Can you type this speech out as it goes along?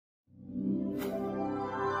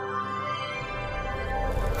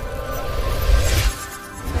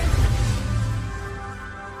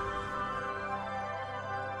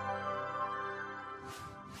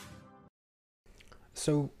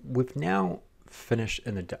So we've now finished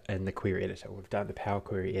in the query editor. We've done the Power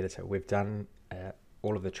Query editor. We've done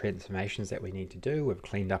all of the transformations that we need to do. We've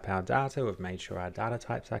cleaned up our data. We've made sure our data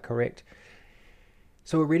types are correct.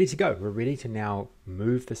 So we're ready to go. We're ready to now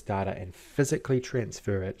move this data and physically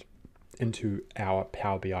transfer it into our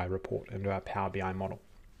Power BI report, into our Power BI model.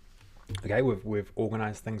 Okay, we've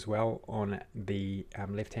organized things well on the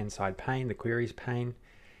left-hand side pane, the queries pane,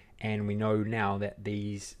 and we know now that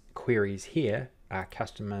these queries here are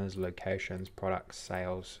customers, locations, products,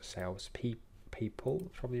 sales people,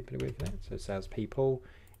 probably a better word for that. So sales people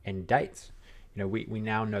and dates. You know, we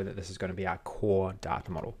now know that this is going to be our core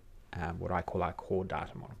data model, what I call our core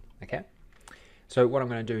data model. Okay, so what I'm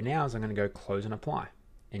going to do now is I'm going to go close and apply.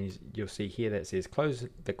 And you'll see here that it says close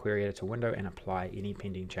the query editor window and apply any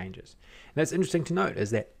pending changes. And that's interesting to note,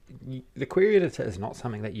 is that the query editor is not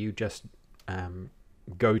something that you just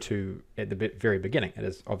go to at the very beginning. It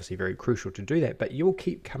is obviously very crucial to do that, but you'll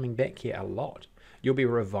keep coming back here a lot. You'll be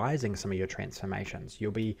revising some of your transformations.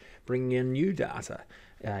 You'll be bringing in new data.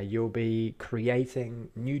 You'll be creating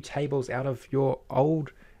new tables out of your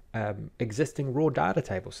old existing raw data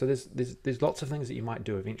tables. So there's lots of things that you might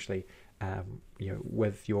do eventually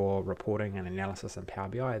with your reporting and analysis in Power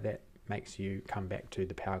BI that makes you come back to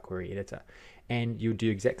the Power Query editor. And you'll do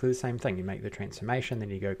exactly the same thing. You make the transformation, then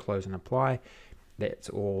you go close and apply. That's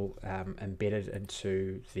all embedded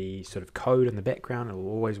into the sort of code in the background. It will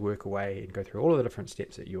always work away and go through all of the different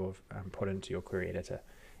steps that you've put into your query editor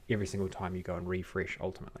every single time you go and refresh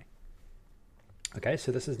ultimately. Okay,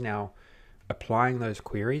 so this is now applying those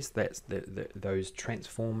queries, that's those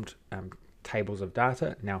transformed tables of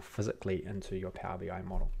data now physically into your Power BI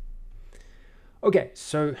model. Okay,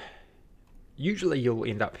 so usually you'll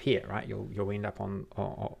end up here, right? You'll end up on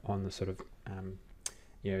the sort of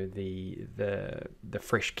the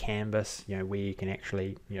fresh canvas, where you can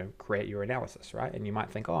actually create your analysis, right? And you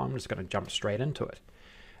might think, oh, I'm just going to jump straight into it.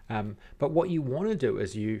 But what you want to do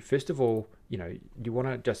is you first of all, you want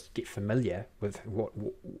to just get familiar with what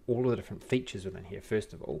all of the different features within here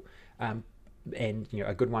first of all. And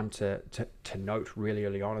a good one to note really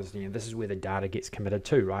early on is this is where the data gets committed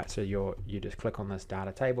to, right? So you just click on this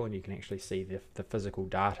data table and you can actually see the physical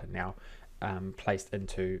data now placed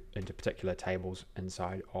into particular tables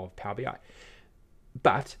inside of Power BI.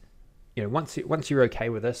 But once you're okay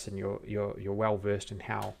with this and you're well versed in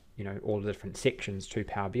how all the different sections to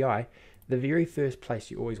Power BI, the very first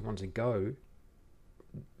place you always want to go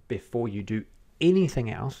before you do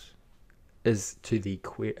anything else is to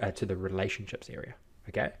the relationships area.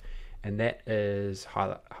 Okay, and that is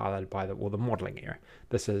highlighted by the modeling area.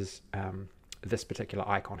 This is this particular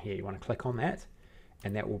icon here. You want to click on that,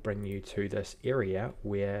 and that will bring you to this area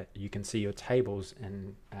where you can see your tables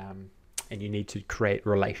and you need to create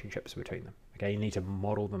relationships between them. Okay, you need to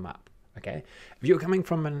model them up. Okay, if you're coming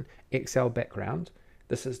from an Excel background,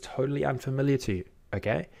 this is totally unfamiliar to you.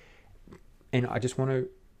 Okay, and I just want to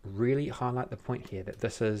really highlight the point here that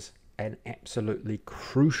this is an absolutely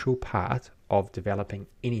crucial part of developing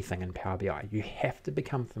anything in Power BI. You have to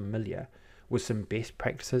become familiar with some best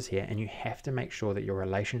practices here, and you have to make sure that your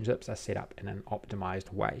relationships are set up in an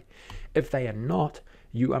optimized way. If they are not,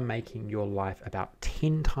 you are making your life about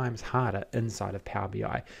 10 times harder inside of Power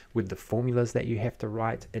BI with the formulas that you have to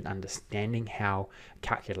write and understanding how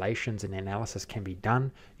calculations and analysis can be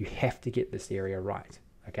done. You have to get this area right,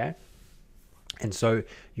 okay? And so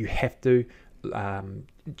you have to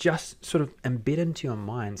just sort of embed into your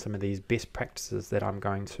mind some of these best practices that I'm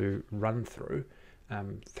going to run through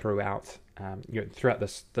throughout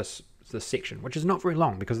this section, which is not very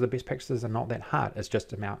long because the best practices are not that hard. It's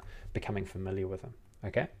just about becoming familiar with them.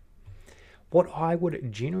 Okay. What I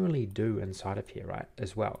would generally do inside of here, right,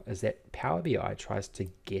 as well, is that Power BI tries to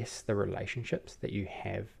guess the relationships that you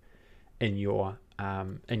have in your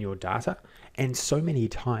data, and so many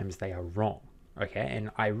times they are wrong. Okay, and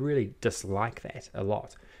I really dislike that a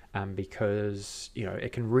lot because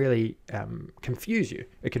it can really confuse you.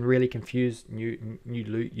 It can really confuse new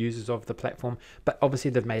users of the platform. But obviously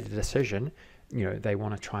they've made a decision. They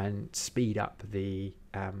want to try and speed up the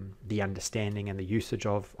understanding and the usage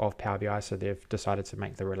of Power BI. So they've decided to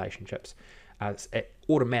make the relationships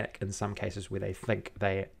automatic in some cases where they think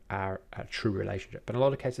they are a true relationship. But in a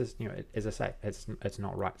lot of cases, as I say, it's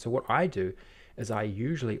not right. So what I do is I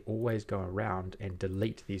usually always go around and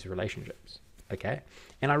delete these relationships, okay?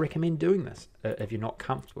 And I recommend doing this if you're not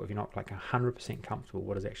comfortable, if you're not like 100% comfortable with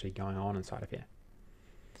what is actually going on inside of here.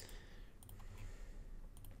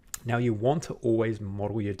 Now you want to always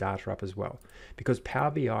model your data up as well, because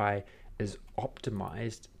Power BI is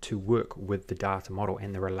optimized to work with the data model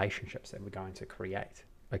and the relationships that we're going to create,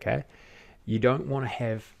 okay? You don't want to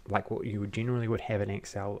have, like what you would generally would have in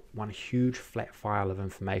Excel, one huge flat file of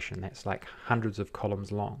information that's like hundreds of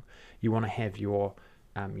columns long. You want to have your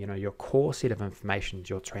your core set of information,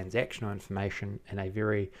 your transactional information, in a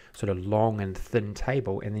very sort of long and thin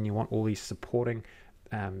table, and then you want all these supporting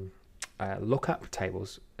lookup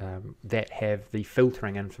tables that have the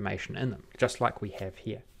filtering information in them, just like we have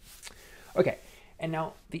here. Okay, and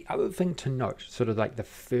now the other thing to note, sort of like the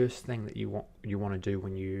first thing that you want to do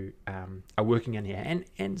when you are working in here,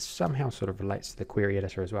 and somehow sort of relates to the query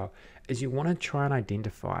editor as well, is you want to try and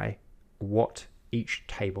identify what each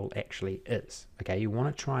table actually is. Okay, you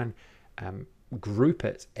want to try and group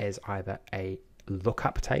it as either a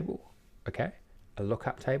lookup table, okay, a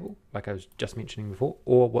lookup table like I was just mentioning before,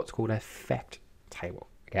 or what's called a fact table.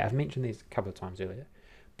 Okay, I've mentioned these a couple of times earlier,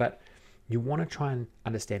 but you want to try and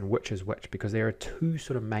understand which is which, because there are two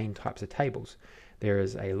sort of main types of tables. There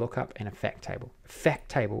is a lookup and a fact table. A fact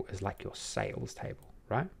table is like your sales table,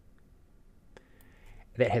 right?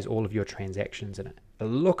 That has all of your transactions in it. A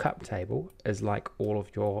lookup table is like all of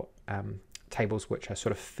your tables which are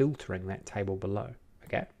sort of filtering that table below,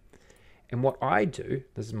 okay? And what I do,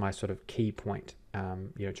 this is my sort of key point,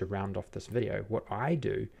 to round off this video. What I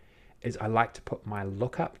do is I like to put my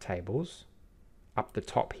lookup tables up the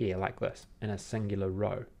top here like this in a singular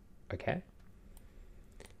row, okay?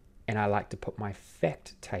 And I like to put my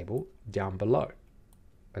fact table down below,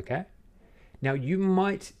 okay? Now you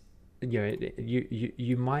might,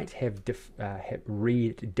 you might have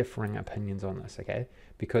read differing opinions on this, okay?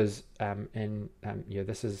 Because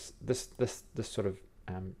this is this sort of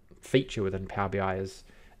feature within Power BI is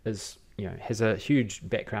has a huge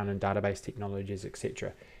background in database technologies,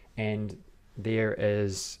 etc. And there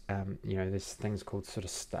is there's things called sort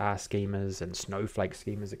of star schemas and snowflake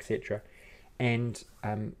schemas, etc. And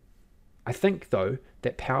I think though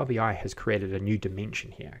that Power BI has created a new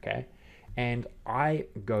dimension here, okay? And I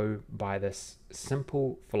go by this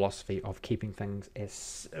simple philosophy of keeping things as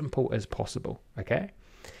simple as possible, okay?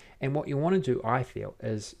 And what you want to do, I feel,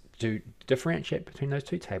 is to differentiate between those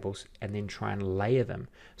two tables and then try and layer them.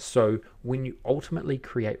 So when you ultimately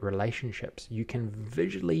create relationships, you can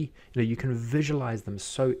visually, you can visualize them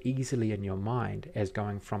so easily in your mind as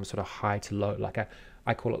going from sort of high to low,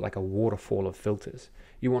 I call it like a waterfall of filters.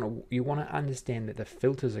 You want to understand that the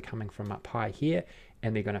filters are coming from up high here,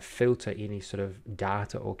 and they're going to filter any sort of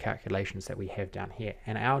data or calculations that we have down here.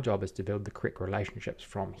 And our job is to build the correct relationships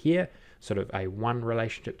from here, sort of a one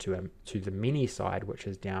relationship to the many side, which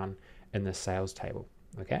is down in the sales table.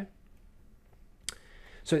 Okay.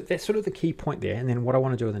 So that's sort of the key point there. And then what I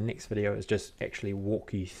want to do in the next video is just actually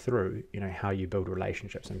walk you through, how you build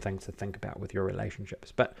relationships and things to think about with your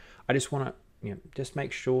relationships. But I just want to, just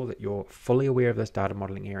make sure that you're fully aware of this data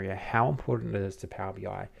modeling area, how important it is to Power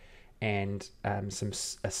BI, and a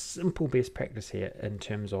simple best practice here in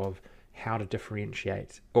terms of how to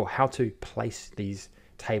differentiate or how to place these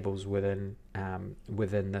tables within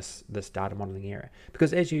this data modeling area.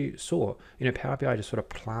 Because as you saw, Power BI just sort of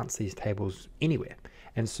plants these tables anywhere,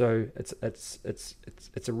 and so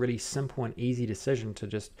it's a really simple and easy decision to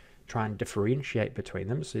just try and differentiate between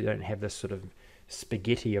them, so you don't have this sort of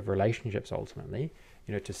spaghetti of relationships ultimately,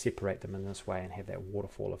 to separate them in this way and have that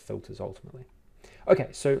waterfall of filters ultimately. Okay,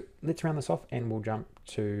 so let's round this off and we'll jump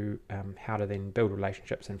to how to then build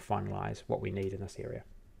relationships and finalize what we need in this area.